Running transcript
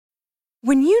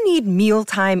When you need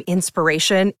mealtime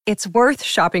inspiration, it's worth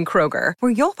shopping Kroger,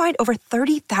 where you'll find over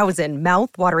 30,000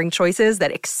 mouth-watering choices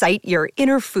that excite your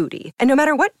inner foodie. And no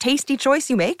matter what tasty choice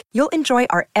you make, you'll enjoy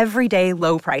our everyday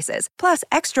low prices, plus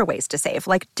extra ways to save,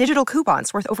 like digital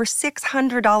coupons worth over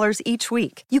 $600 each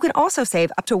week. You can also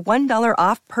save up to $1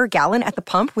 off per gallon at the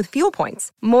pump with fuel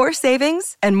points. More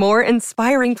savings and more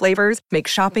inspiring flavors make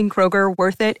shopping Kroger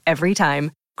worth it every time.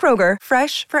 Kroger,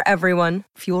 fresh for everyone.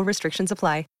 Fuel restrictions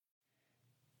apply.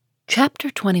 Chapter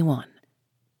 21.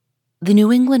 The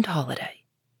New England Holiday.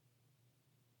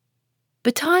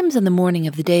 Betimes on the morning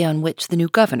of the day on which the new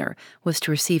governor was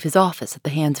to receive his office at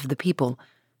the hands of the people,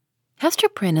 Hester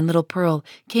Prynne and little Pearl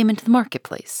came into the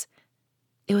marketplace.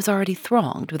 It was already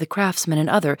thronged with the craftsmen and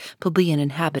other plebeian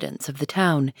inhabitants of the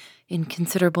town in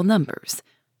considerable numbers,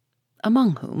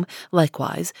 among whom,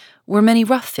 likewise, were many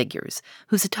rough figures,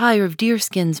 whose attire of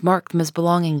deerskins marked them as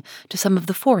belonging to some of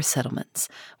the forest settlements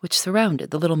which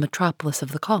surrounded the little metropolis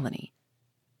of the colony.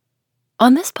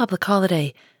 On this public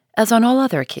holiday, as on all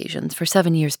other occasions for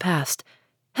 7 years past,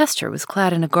 Hester was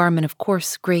clad in a garment of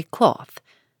coarse grey cloth,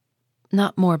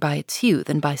 not more by its hue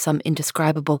than by some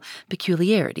indescribable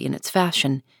peculiarity in its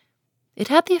fashion. It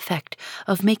had the effect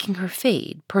of making her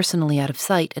fade personally out of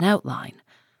sight and outline,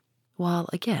 while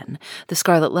again the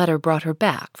scarlet letter brought her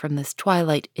back from this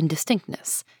twilight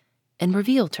indistinctness, and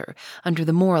revealed her under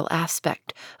the moral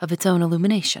aspect of its own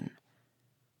illumination.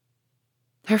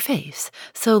 Her face,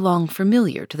 so long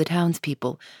familiar to the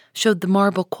townspeople, showed the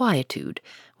marble quietude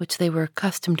which they were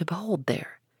accustomed to behold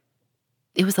there.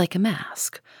 It was like a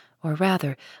mask, or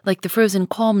rather like the frozen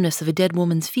calmness of a dead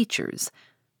woman's features,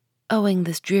 owing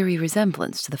this dreary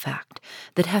resemblance to the fact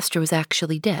that Hester was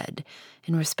actually dead,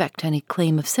 in respect to any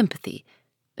claim of sympathy,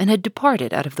 and had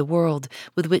departed out of the world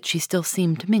with which she still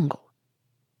seemed to mingle.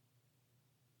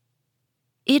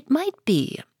 It might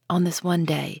be, on this one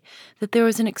day, that there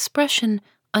was an expression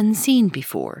unseen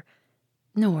before,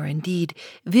 nor, indeed,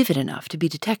 vivid enough to be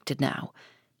detected now,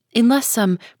 unless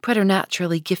some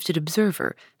preternaturally gifted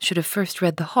observer should have first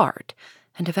read the heart,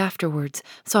 and have afterwards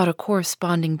sought a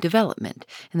corresponding development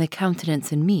in the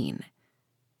countenance and mien.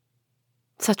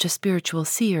 Such a spiritual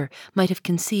seer might have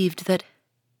conceived that,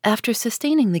 after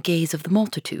sustaining the gaze of the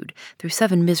multitude through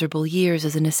 7 miserable years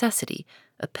as a necessity,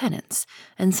 a penance,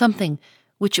 and something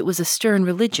which it was a stern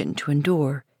religion to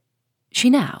endure, she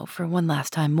now, for one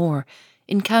last time more,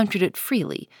 encountered it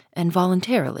freely and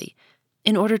voluntarily,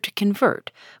 in order to convert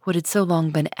what had so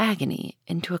long been agony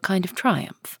into a kind of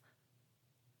triumph.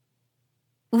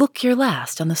 Look your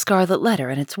last on the scarlet letter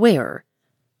and its wearer.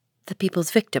 The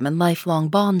people's victim and lifelong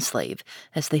bondslave,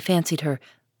 as they fancied her,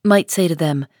 might say to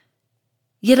them,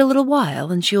 "Yet a little while,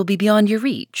 and she will be beyond your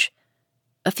reach.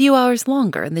 A few hours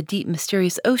longer, and the deep,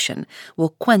 mysterious ocean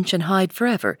will quench and hide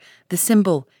forever the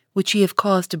symbol which ye have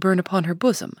caused to burn upon her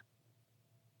bosom."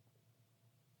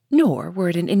 Nor were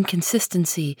it an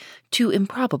inconsistency too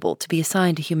improbable to be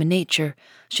assigned to human nature,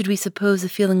 should we suppose a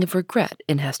feeling of regret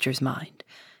in Hester's mind,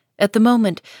 at the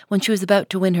moment when she was about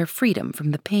to win her freedom from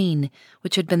the pain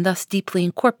which had been thus deeply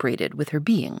incorporated with her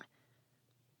being.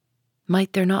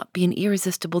 Might there not be an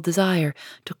irresistible desire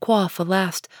to quaff a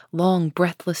last long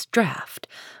breathless draught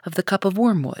of the cup of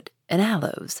wormwood and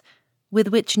aloes, with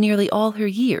which nearly all her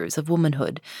years of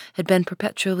womanhood had been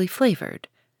perpetually flavored?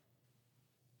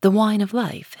 The wine of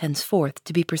life, henceforth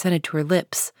to be presented to her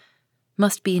lips,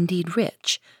 must be indeed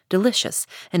rich, delicious,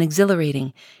 and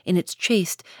exhilarating in its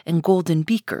chaste and golden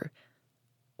beaker,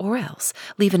 or else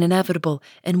leave an inevitable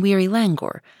and weary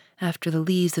languor after the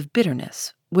lees of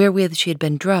bitterness wherewith she had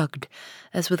been drugged,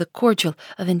 as with a cordial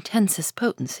of intensest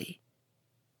potency.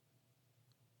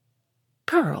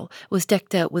 Pearl was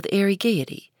decked out with airy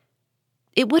gaiety.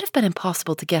 It would have been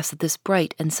impossible to guess that this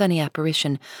bright and sunny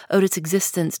apparition owed its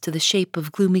existence to the shape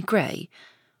of gloomy gray,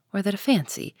 or that a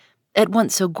fancy, at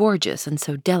once so gorgeous and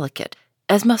so delicate,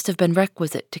 as must have been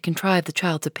requisite to contrive the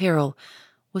child's apparel,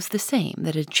 was the same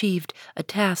that had achieved a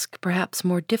task perhaps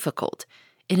more difficult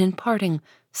in imparting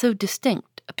so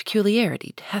distinct a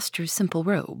peculiarity to Hester's simple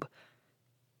robe.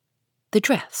 The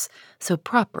dress, so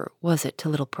proper was it to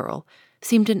little Pearl,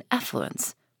 seemed an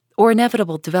effluence, or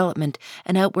inevitable development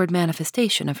and outward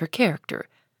manifestation of her character,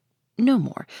 no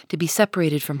more to be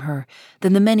separated from her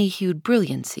than the many-hued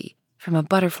brilliancy from a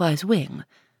butterfly's wing,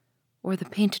 or the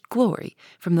painted glory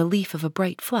from the leaf of a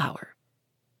bright flower.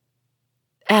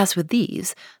 As with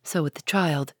these, so with the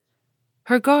child,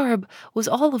 her garb was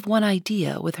all of one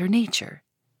idea with her nature.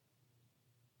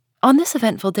 On this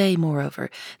eventful day,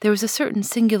 moreover, there was a certain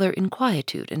singular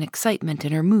inquietude and excitement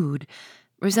in her mood,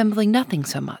 resembling nothing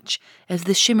so much as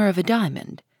the shimmer of a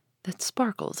diamond that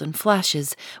sparkles and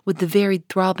flashes with the varied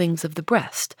throbbings of the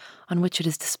breast on which it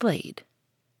is displayed.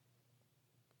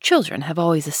 Children have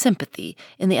always a sympathy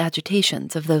in the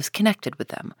agitations of those connected with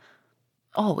them.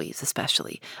 Always,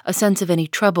 especially, a sense of any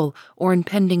trouble or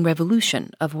impending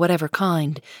revolution of whatever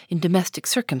kind in domestic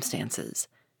circumstances.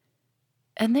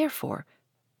 And therefore,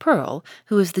 Pearl,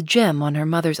 who was the gem on her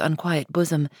mother's unquiet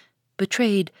bosom,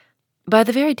 betrayed, by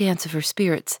the very dance of her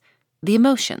spirits, the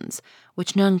emotions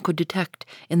which none could detect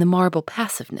in the marble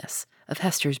passiveness of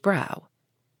Hester's brow.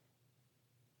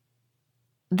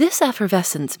 This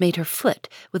effervescence made her flit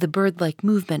with a bird-like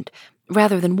movement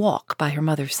rather than walk by her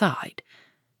mother's side.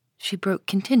 She broke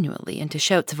continually into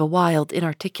shouts of a wild,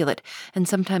 inarticulate, and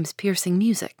sometimes piercing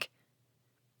music.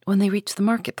 When they reached the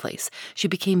marketplace, she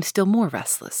became still more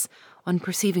restless on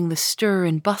perceiving the stir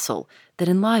and bustle that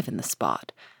enlivened the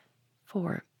spot,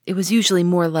 for it was usually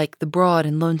more like the broad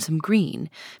and lonesome green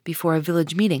before a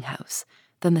village meeting-house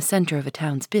than the center of a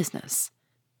town's business.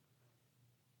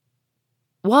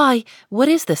 "Why, what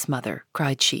is this, mother?"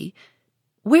 cried she.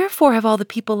 "Wherefore have all the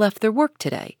people left their work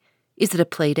today? Is it a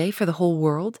play-day for the whole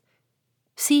world?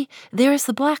 See, there is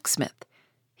the blacksmith.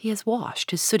 He has washed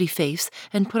his sooty face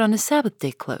and put on his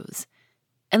Sabbath-day clothes,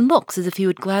 and looks as if he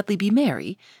would gladly be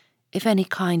merry, if any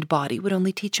kind body would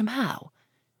only teach him how.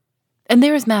 And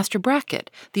there is Master Brackett,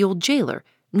 the old jailer,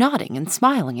 nodding and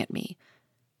smiling at me.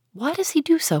 Why does he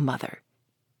do so, mother?"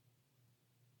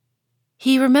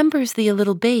 "He remembers thee a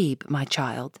little babe, my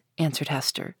child," answered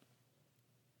Hester.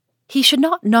 "He should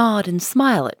not nod and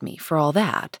smile at me for all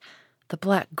that, the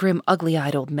black, grim,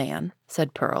 ugly-eyed old man,"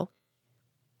 said Pearl.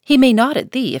 "He may nod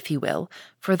at thee, if he will,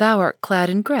 for thou art clad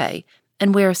in grey,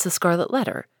 and wearest the scarlet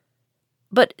letter.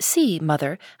 But see,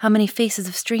 mother, how many faces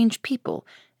of strange people,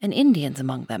 and Indians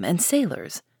among them, and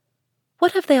sailors.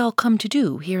 What have they all come to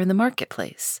do here in the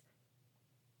marketplace?"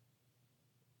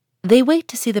 "They wait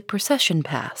to see the procession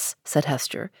pass," said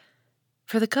Hester,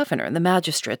 "for the governor and the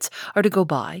magistrates are to go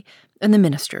by, and the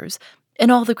ministers,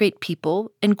 and all the great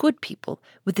people and good people,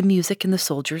 with the music and the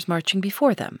soldiers marching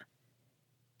before them."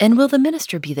 "And will the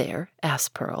minister be there?"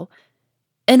 asked Pearl.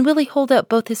 "And will he hold out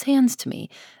both his hands to me,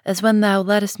 as when thou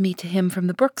leddest me to him from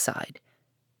the brookside?"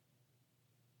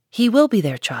 "He will be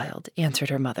there, child," answered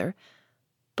her mother,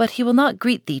 "but he will not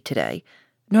greet thee today,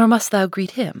 nor must thou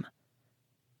greet him."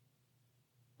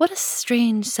 "What a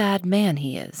strange, sad man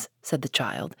he is," said the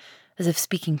child, as if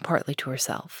speaking partly to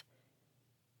herself.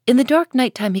 "In the dark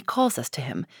night-time he calls us to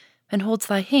him, and holds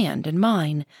thy hand and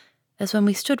mine, as when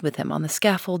we stood with him on the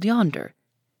scaffold yonder.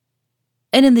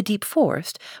 And in the deep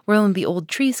forest, where only the old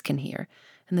trees can hear,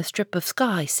 and the strip of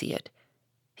sky see it,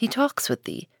 he talks with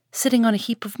thee, sitting on a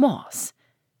heap of moss,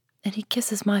 and he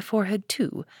kisses my forehead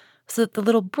too, so that the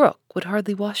little brook would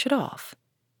hardly wash it off.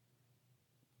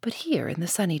 But here in the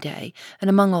sunny day, and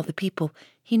among all the people,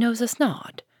 he knows us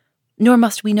not, nor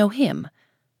must we know him.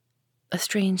 A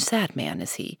strange, sad man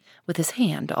is he, with his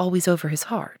hand always over his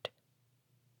heart."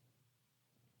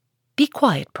 "Be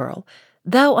quiet, Pearl.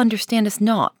 Thou understandest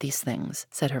not these things,"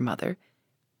 said her mother.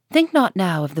 "Think not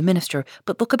now of the minister,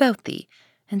 but look about thee,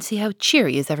 and see how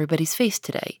cheery is everybody's face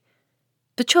today.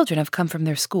 The children have come from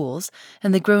their schools,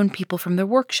 and the grown people from their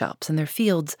workshops and their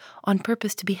fields, on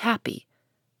purpose to be happy.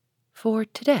 For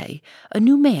today a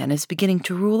new man is beginning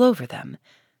to rule over them.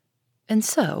 And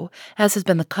so, as has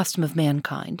been the custom of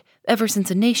mankind, ever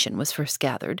since a nation was first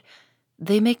gathered,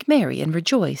 they make merry and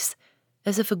rejoice,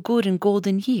 as if a good and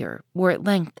golden year were at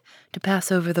length to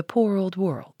pass over the poor old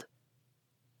world."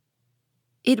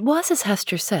 It was as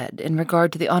Hester said in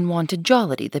regard to the unwonted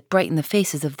jollity that brightened the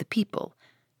faces of the people.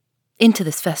 Into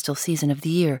this festal season of the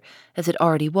year, as it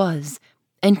already was,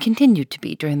 and continued to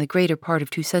be during the greater part of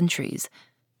 2 centuries,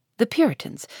 the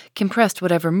Puritans compressed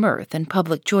whatever mirth and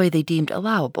public joy they deemed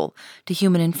allowable to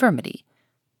human infirmity,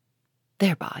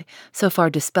 thereby so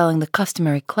far dispelling the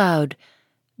customary cloud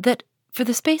that, for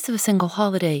the space of a single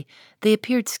holiday, they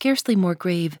appeared scarcely more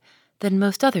grave than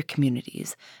most other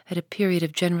communities at a period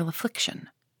of general affliction.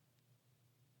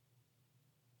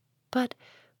 But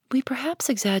we perhaps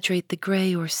exaggerate the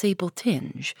gray or sable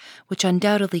tinge which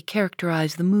undoubtedly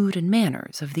characterized the mood and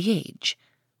manners of the age.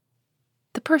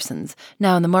 The persons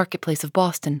now in the marketplace of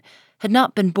Boston had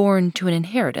not been born to an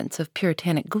inheritance of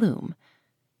puritanic gloom.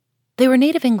 They were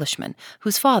native Englishmen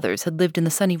whose fathers had lived in the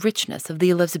sunny richness of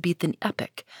the Elizabethan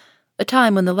epoch, a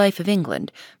time when the life of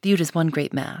England, viewed as one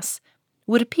great mass,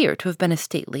 would appear to have been as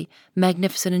stately,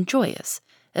 magnificent, and joyous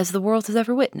as the world has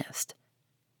ever witnessed.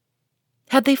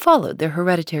 Had they followed their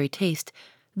hereditary taste,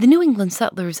 the New England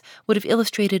settlers would have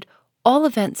illustrated all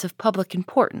events of public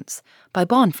importance by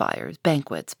bonfires,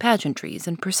 banquets, pageantries,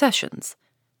 and processions.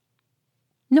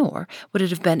 Nor would it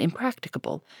have been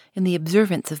impracticable, in the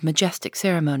observance of majestic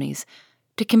ceremonies,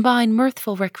 to combine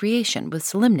mirthful recreation with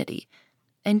solemnity,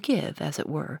 and give, as it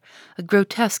were, a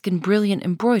grotesque and brilliant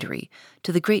embroidery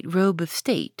to the great robe of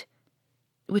state,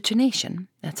 which a nation,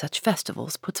 at such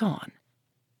festivals, puts on.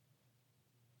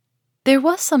 There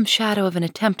was some shadow of an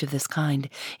attempt of this kind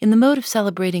in the mode of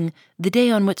celebrating the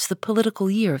day on which the political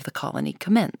year of the colony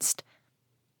commenced.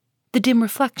 The dim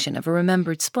reflection of a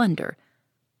remembered splendor,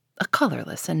 a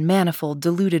colorless and manifold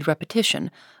diluted repetition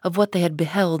of what they had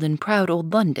beheld in proud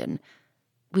old London,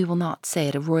 we will not say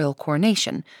at a royal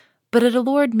coronation, but at a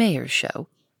Lord Mayor's show,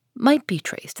 might be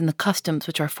traced in the customs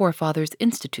which our forefathers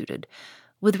instituted,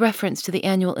 with reference to the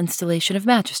annual installation of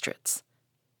magistrates.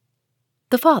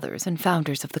 The fathers and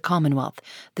founders of the Commonwealth,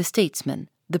 the statesman,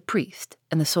 the priest,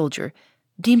 and the soldier,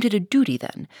 deemed it a duty,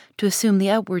 then, to assume the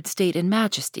outward state and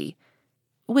majesty,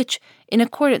 which, in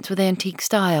accordance with antique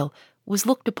style, was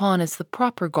looked upon as the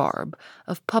proper garb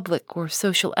of public or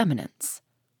social eminence.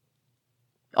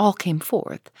 All came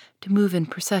forth to move in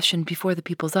procession before the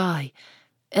people's eye,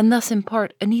 and thus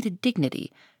impart a needed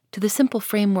dignity to the simple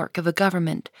framework of a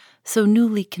government so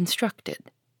newly constructed.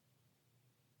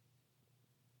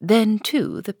 Then,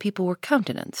 too, the people were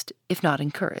countenanced, if not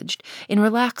encouraged, in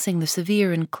relaxing the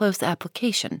severe and close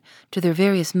application to their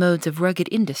various modes of rugged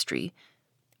industry,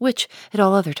 which, at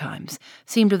all other times,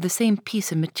 seemed of the same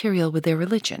piece of material with their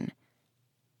religion.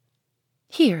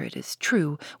 Here, it is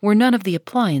true, were none of the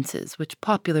appliances which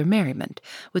popular merriment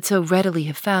would so readily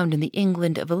have found in the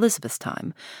England of Elizabeth's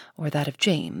time, or that of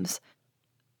James.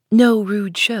 No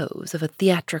rude shows of a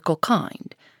theatrical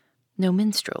kind, no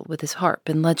minstrel with his harp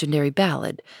and legendary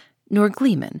ballad, nor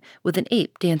gleeman with an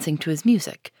ape dancing to his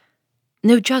music,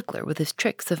 no juggler with his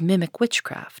tricks of mimic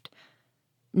witchcraft,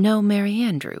 no Merry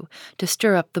Andrew to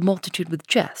stir up the multitude with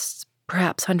jests,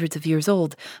 perhaps hundreds of years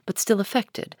old, but still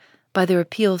affected by their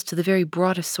appeals to the very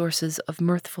broadest sources of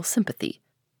mirthful sympathy.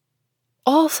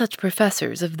 All such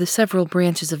professors of the several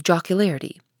branches of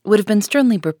jocularity would have been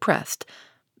sternly repressed,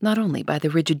 not only by the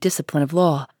rigid discipline of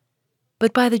law,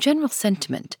 but by the general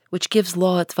sentiment which gives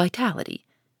law its vitality.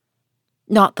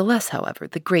 Not the less, however,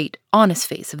 the great, honest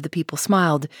face of the people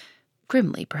smiled,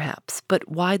 grimly perhaps, but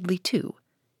widely too.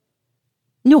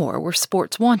 Nor were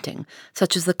sports wanting,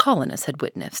 such as the colonists had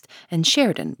witnessed and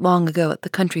shared in long ago at the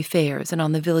country fairs and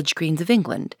on the village greens of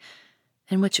England,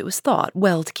 and which it was thought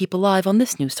well to keep alive on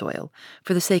this new soil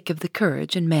for the sake of the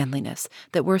courage and manliness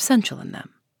that were essential in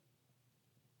them.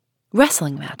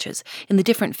 Wrestling matches in the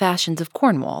different fashions of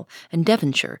Cornwall and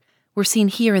Devonshire were seen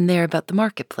here and there about the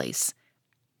marketplace.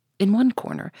 In one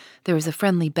corner there was a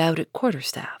friendly bout at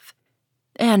quarterstaff,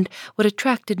 and, what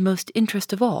attracted most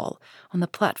interest of all, on the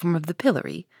platform of the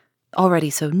pillory, already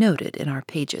so noted in our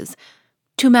pages,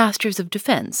 2 masters of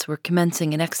defence were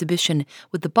commencing an exhibition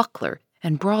with the buckler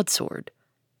and broadsword.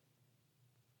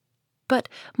 But,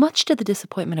 much to the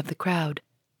disappointment of the crowd,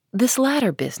 this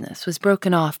latter business was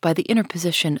broken off by the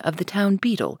interposition of the town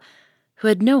beadle, who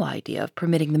had no idea of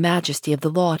permitting the majesty of the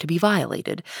law to be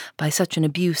violated by such an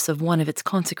abuse of one of its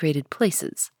consecrated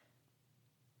places.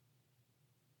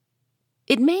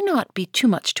 It may not be too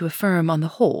much to affirm on the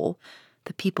whole,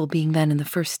 the people being then in the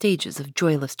first stages of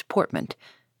joyless deportment,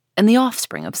 and the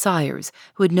offspring of sires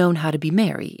who had known how to be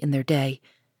merry in their day,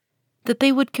 that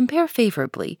they would compare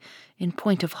favorably, in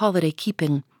point of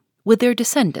holiday-keeping, with their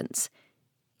descendants,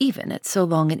 even at so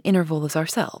long an interval as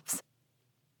ourselves.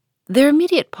 Their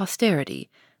immediate posterity,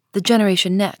 the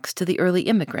generation next to the early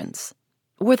immigrants,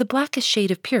 wore the blackest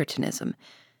shade of Puritanism,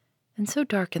 and so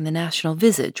darkened the national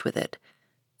visage with it,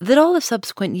 that all the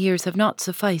subsequent years have not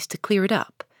sufficed to clear it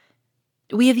up.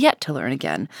 We have yet to learn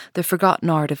again the forgotten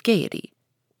art of gaiety.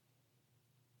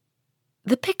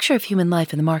 The picture of human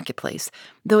life in the marketplace,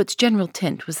 though its general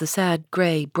tint was the sad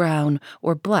gray, brown,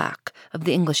 or black of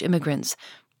the English immigrants,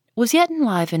 was yet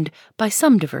enlivened by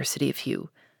some diversity of hue.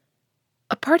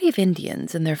 A party of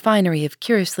Indians in their finery of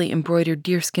curiously embroidered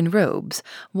deerskin robes,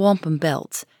 wampum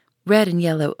belts, red and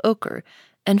yellow ochre,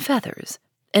 and feathers,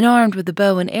 and armed with the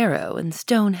bow and arrow and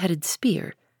stone-headed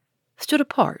spear, stood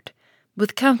apart,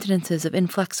 with countenances of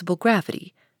inflexible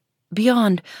gravity,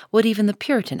 beyond what even the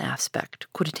Puritan aspect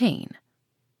could attain.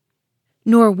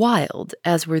 Nor wild,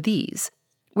 as were these,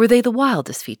 were they the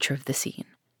wildest feature of the scene.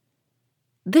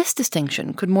 This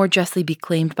distinction could more justly be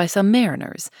claimed by some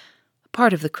mariners,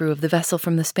 part of the crew of the vessel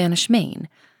from the Spanish Main,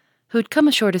 who had come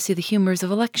ashore to see the humors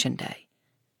of Election Day.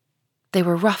 They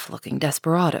were rough-looking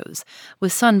desperadoes,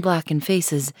 with sun-blackened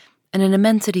faces and an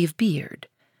immensity of beard.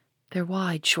 Their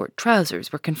wide, short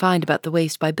trousers were confined about the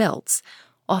waist by belts,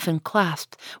 often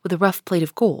clasped with a rough plate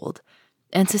of gold,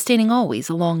 and sustaining always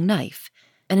a long knife,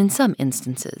 and in some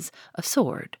instances a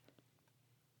sword.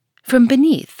 From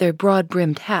beneath their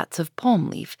broad-brimmed hats of palm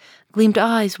leaf gleamed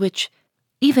eyes which,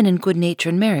 even in good nature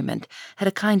and merriment, had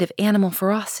a kind of animal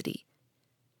ferocity.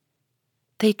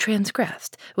 They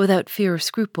transgressed, without fear or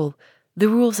scruple, the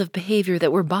rules of behavior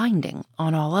that were binding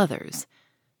on all others,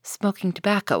 smoking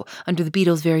tobacco under the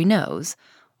beadle's very nose,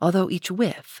 although each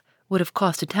whiff would have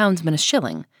cost a townsman a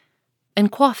shilling,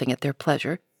 and quaffing at their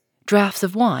pleasure draughts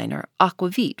of wine or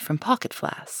aquavit from pocket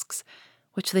flasks,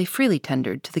 which they freely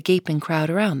tendered to the gaping crowd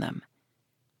around them.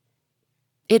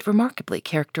 It remarkably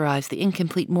characterized the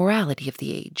incomplete morality of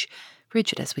the age,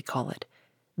 rigid as we call it,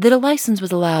 that a license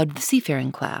was allowed the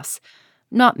seafaring class,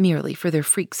 not merely for their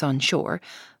freaks on shore,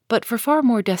 but for far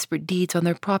more desperate deeds on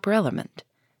their proper element.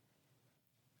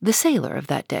 The sailor of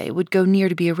that day would go near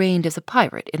to be arraigned as a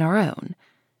pirate in our own.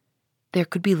 There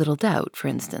could be little doubt, for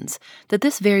instance, that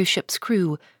this very ship's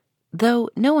crew, though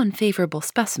no unfavorable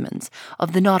specimens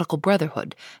of the nautical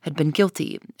brotherhood, had been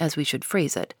guilty, as we should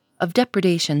phrase it, of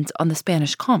depredations on the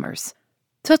Spanish commerce,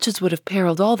 such as would have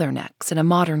periled all their necks in a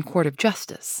modern court of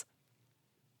justice.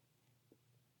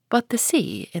 But the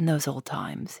sea, in those old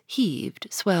times, heaved,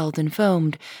 swelled, and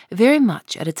foamed very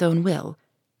much at its own will,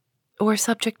 or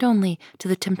subject only to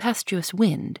the tempestuous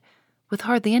wind, with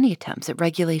hardly any attempts at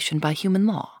regulation by human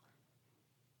law.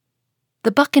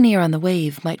 The buccaneer on the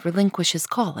wave might relinquish his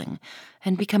calling,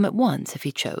 and become at once, if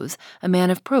he chose, a man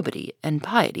of probity and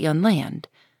piety on land.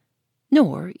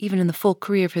 Nor, even in the full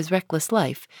career of his reckless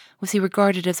life, was he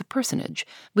regarded as a personage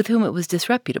with whom it was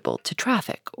disreputable to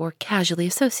traffic or casually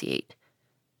associate.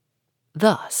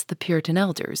 Thus the Puritan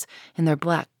elders, in their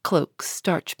black cloaks,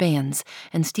 starched bands,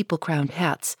 and steeple-crowned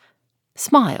hats,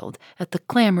 smiled at the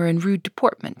clamor and rude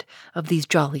deportment of these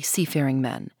jolly seafaring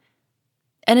men,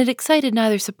 and it excited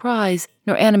neither surprise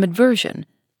nor animadversion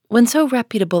when so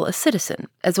reputable a citizen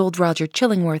as old Roger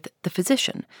Chillingworth, the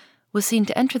physician, was seen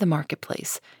to enter the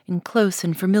marketplace in close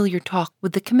and familiar talk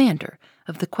with the commander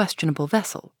of the questionable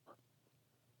vessel.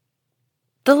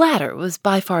 The latter was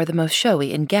by far the most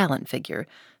showy and gallant figure,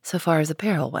 so far as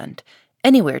apparel went,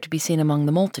 anywhere to be seen among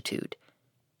the multitude.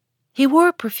 He wore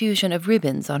a profusion of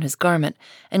ribbons on his garment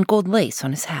and gold lace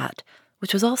on his hat,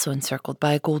 which was also encircled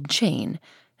by a gold chain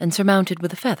and surmounted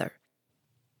with a feather.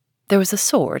 There was a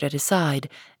sword at his side,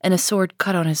 and a sword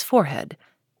cut on his forehead,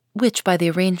 which, by the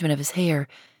arrangement of his hair,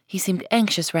 he seemed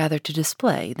anxious rather to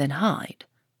display than hide.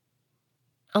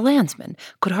 A landsman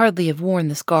could hardly have worn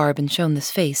this garb and shown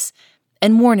this face,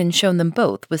 and worn and shown them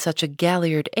both with such a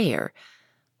galliard air,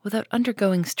 without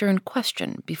undergoing stern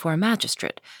question before a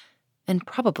magistrate, and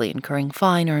probably incurring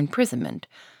fine or imprisonment,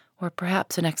 or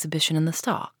perhaps an exhibition in the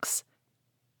stocks.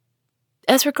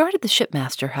 As regarded the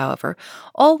shipmaster, however,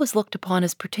 all was looked upon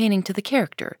as pertaining to the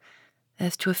character,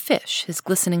 as to a fish his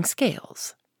glistening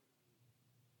scales.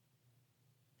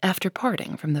 After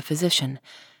parting from the physician,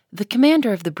 the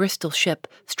commander of the Bristol ship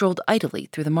strolled idly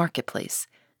through the marketplace,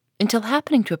 until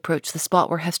happening to approach the spot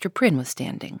where Hester Prynne was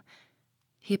standing,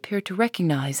 he appeared to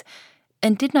recognize,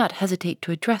 and did not hesitate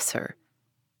to address her.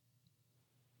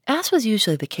 As was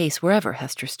usually the case wherever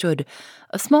Hester stood,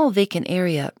 a small vacant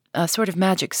area, a sort of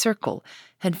magic circle,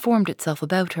 had formed itself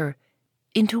about her,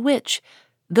 into which,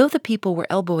 though the people were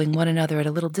elbowing one another at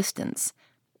a little distance,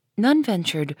 none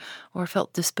ventured or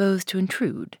felt disposed to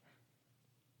intrude.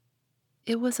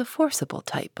 It was a forcible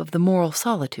type of the moral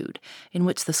solitude in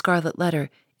which the Scarlet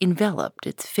Letter enveloped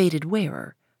its fated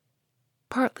wearer,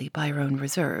 partly by her own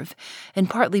reserve, and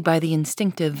partly by the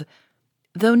instinctive,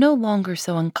 though no longer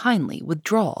so unkindly,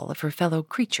 withdrawal of her fellow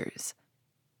creatures.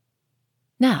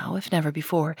 Now, if never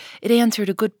before, it answered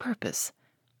a good purpose,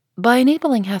 by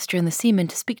enabling Hester and the seaman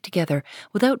to speak together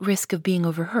without risk of being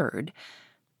overheard,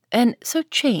 and so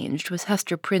changed was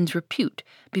Hester Prynne's repute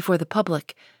before the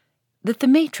public that the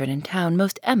matron in town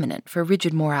most eminent for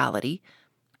rigid morality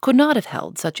could not have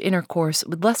held such intercourse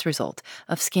with less result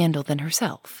of scandal than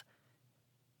herself.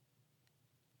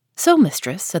 "So,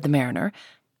 mistress," said the mariner,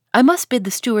 "I must bid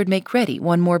the steward make ready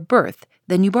one more berth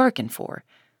than you bargained for.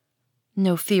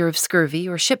 No fear of scurvy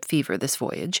or ship fever this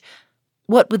voyage.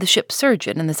 What with the ship's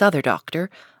surgeon and this other doctor,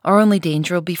 our only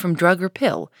danger will be from drug or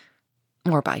pill,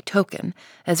 or by token,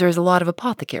 as there is a lot of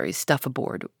apothecary's stuff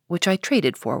aboard, which I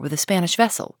traded for with a Spanish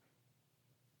vessel."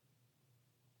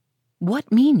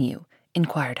 "What mean you?"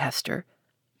 inquired Hester,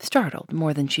 startled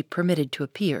more than she permitted to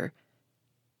appear.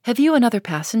 "Have you another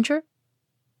passenger?"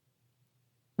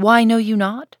 "Why, know you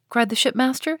not," cried the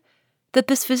shipmaster, "that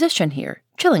this physician here,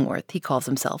 Chillingworth, he calls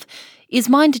himself, is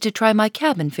minded to try my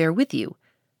cabin fare with you?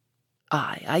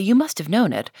 Aye, you must have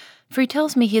known it, for he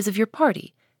tells me he is of your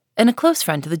party, and a close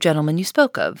friend to the gentleman you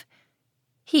spoke of,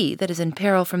 he that is in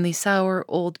peril from these sour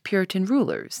old Puritan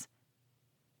rulers."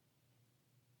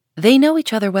 "They know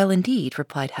each other well indeed,"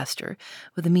 replied Hester,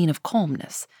 with a mien of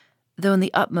calmness, though in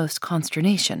the utmost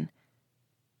consternation.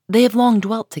 They have long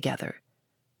dwelt together.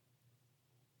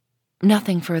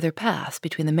 Nothing further passed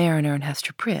between the mariner and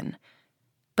Hester Prynne,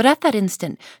 but at that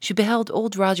instant she beheld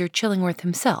old Roger Chillingworth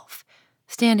himself,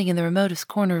 standing in the remotest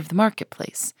corner of the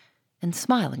marketplace, and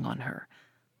smiling on her,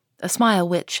 a smile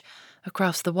which,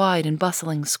 across the wide and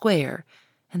bustling square,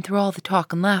 and through all the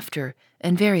talk and laughter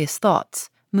and various thoughts,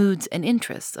 moods, and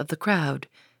interests of the crowd,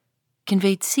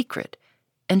 conveyed secret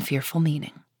and fearful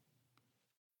meaning.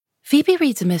 Phoebe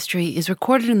Reads a Mystery is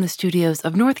recorded in the studios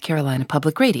of North Carolina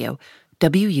Public Radio,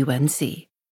 WUNC.